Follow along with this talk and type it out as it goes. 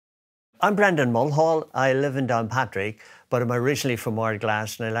I'm Brendan Mullhall. I live in Downpatrick, but I'm originally from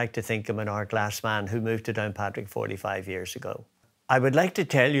Ardglass, and I like to think I'm an Ardglass man who moved to Downpatrick 45 years ago. I would like to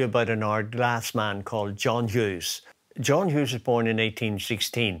tell you about an Ardglass man called John Hughes. John Hughes was born in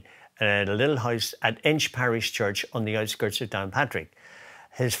 1816 in a little house at Inch Parish Church on the outskirts of Downpatrick.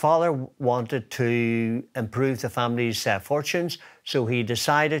 His father wanted to improve the family's fortunes, so he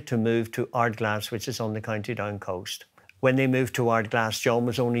decided to move to Ardglass, which is on the County Down coast. When they moved to Ardglass, John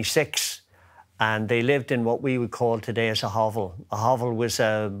was only 6, and they lived in what we would call today as a hovel. A hovel was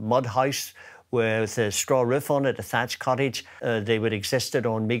a mud house with a straw roof on it, a thatched cottage. They would existed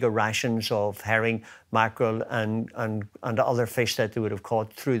on meagre rations of herring, mackerel and other fish that they would have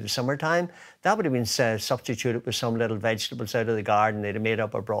caught through the summertime. That would have been substituted with some little vegetables out of the garden. They'd have made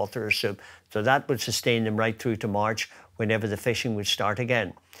up a broth or a soup. So that would sustain them right through to March, whenever the fishing would start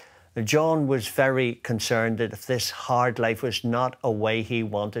again. John was very concerned that if this hard life was not a way he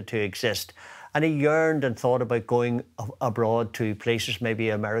wanted to exist, and he yearned and thought about going abroad to places, maybe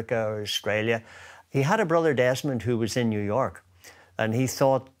America or Australia. He had a brother, Desmond, who was in New York, and he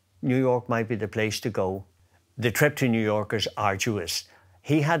thought New York might be the place to go. The trip to New York is arduous.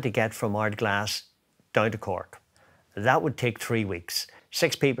 He had to get from Ardglass down to Cork. That would take 3 weeks.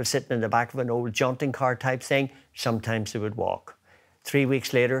 6 people sitting in the back of an old jaunting car type thing. Sometimes they would walk. 3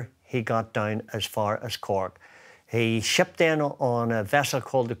 weeks later, he got down as far as Cork. He shipped in on a vessel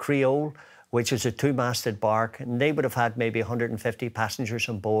called the Creole, which is a 2-masted bark, and they would have had maybe 150 passengers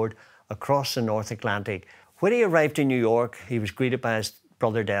on board across the North Atlantic. When he arrived in New York, he was greeted by his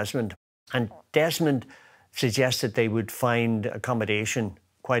brother Desmond, and Desmond suggested they would find accommodation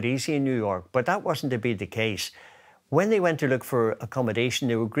quite easy in New York, but that wasn't to be the case. When they went to look for accommodation,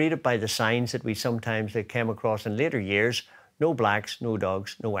 they were greeted by the signs that we sometimes came across in later years: no blacks, no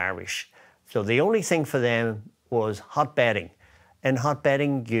dogs, no Irish. So the only thing for them was hot bedding. In hot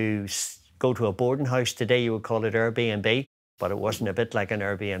bedding, you go to a boarding house. Today you would call it Airbnb, but it wasn't a bit like an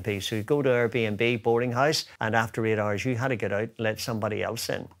Airbnb. So you go to Airbnb, boarding house, and after 8 hours you had to get out and let somebody else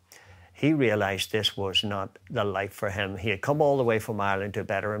in. He realised this was not the life for him. He had come all the way from Ireland to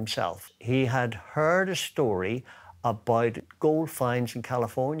better himself. He had heard a story about gold finds in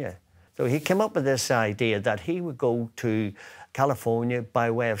California. So he came up with this idea that he would go to California by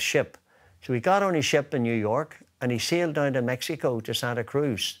way of ship. So he got on his ship in New York and he sailed down to Mexico, to Santa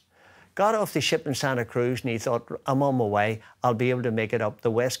Cruz. Got off the ship in Santa Cruz and he thought, I'm on my way, I'll be able to make it up the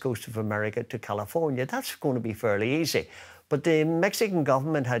west coast of America to California. That's going to be fairly easy. But the Mexican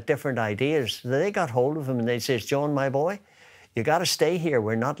government had different ideas. So they got hold of him and they said, John, my boy, you got to stay here.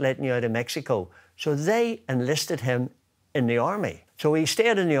 We're not letting you out of Mexico. So they enlisted him in the army. So he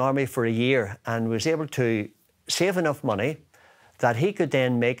stayed in the army for a year and was able to save enough money that he could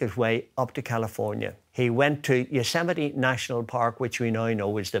then make his way up to California. He went to Yosemite National Park, which we now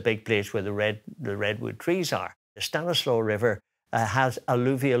know is the big place where the redwood trees are. The Stanislaus River has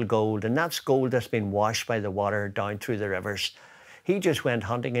alluvial gold, and that's gold that's been washed by the water down through the rivers. He just went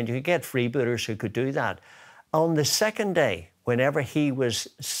hunting, and you could get freebooters who could do that. On the second day, whenever he was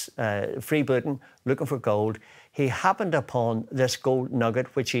freebooting, looking for gold, he happened upon this gold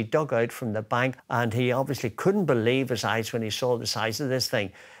nugget, which he dug out from the bank, and he obviously couldn't believe his eyes when he saw the size of this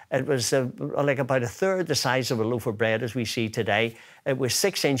thing. It was like about a third the size of a loaf of bread as we see today. It was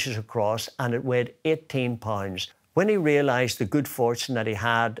 6 inches across and it weighed 18 pounds. When he realised the good fortune that he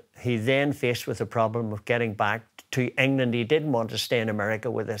had, he then faced with the problem of getting back to England. He didn't want to stay in America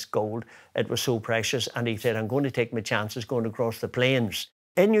with this gold. It was so precious, and he said, I'm going to take my chances going across the plains.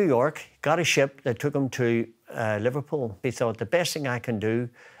 In New York, he got a ship that took him to Liverpool. He thought, the best thing I can do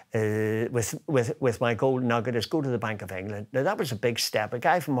with my gold nugget is go to the Bank of England. Now, that was a big step. A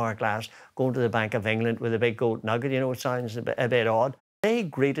guy from Ardglass going to the Bank of England with a big gold nugget, you know, it sounds a bit odd. They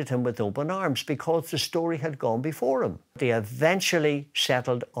greeted him with open arms because the story had gone before him. They eventually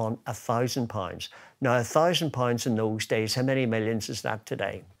settled on £1,000. Now, £1,000 in those days, how many millions is that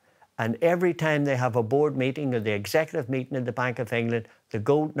today? And every time they have a board meeting or the executive meeting in the Bank of England, the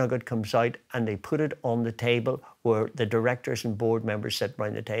gold nugget comes out and they put it on the table where the directors and board members sit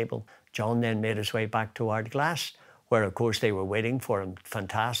around the table. John then made his way back to Ardglass, where, of course, they were waiting for him.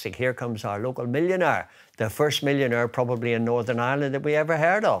 Fantastic. Here comes our local millionaire, the first millionaire probably in Northern Ireland that we ever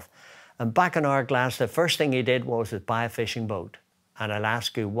heard of. And back in Ardglass, the first thing he did was buy a fishing boat. And I'll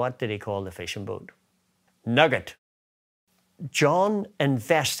ask you, what did he call the fishing boat? Nugget. John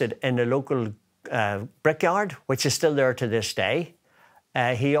invested in a local brickyard, which is still there to this day.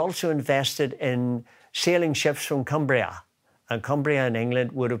 He also invested in sailing ships from Cumbria. And Cumbria in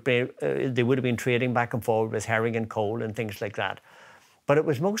England would have been trading back and forward with herring and coal and things like that. But it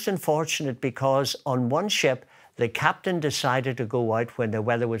was most unfortunate because on one ship The captain decided to go out when the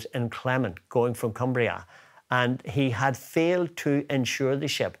weather was inclement, going from Cumbria, and he had failed to insure the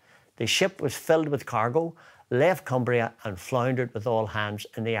ship. The ship was filled with cargo, left Cumbria and floundered with all hands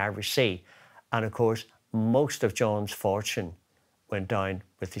in the Irish Sea. And of course, most of John's fortune went down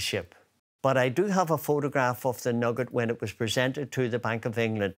with the ship. But I do have a photograph of the nugget when it was presented to the Bank of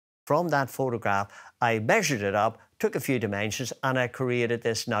England. From that photograph, I measured it up, took a few dimensions, and I created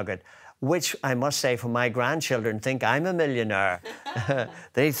this nugget, which I must say for my grandchildren think I'm a millionaire.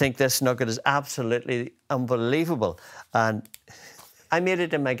 They think this nugget is absolutely unbelievable. And I made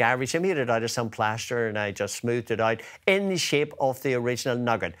it in my garage. I made it out of some plaster and I just smoothed it out in the shape of the original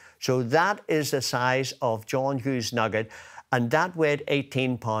nugget. So that is the size of John Hughes' nugget, and that weighed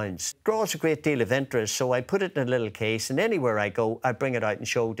 18 pounds. It draws a great deal of interest, so I put it in a little case, and anywhere I go, I bring it out and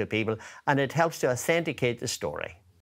show it to people, and it helps to authenticate the story.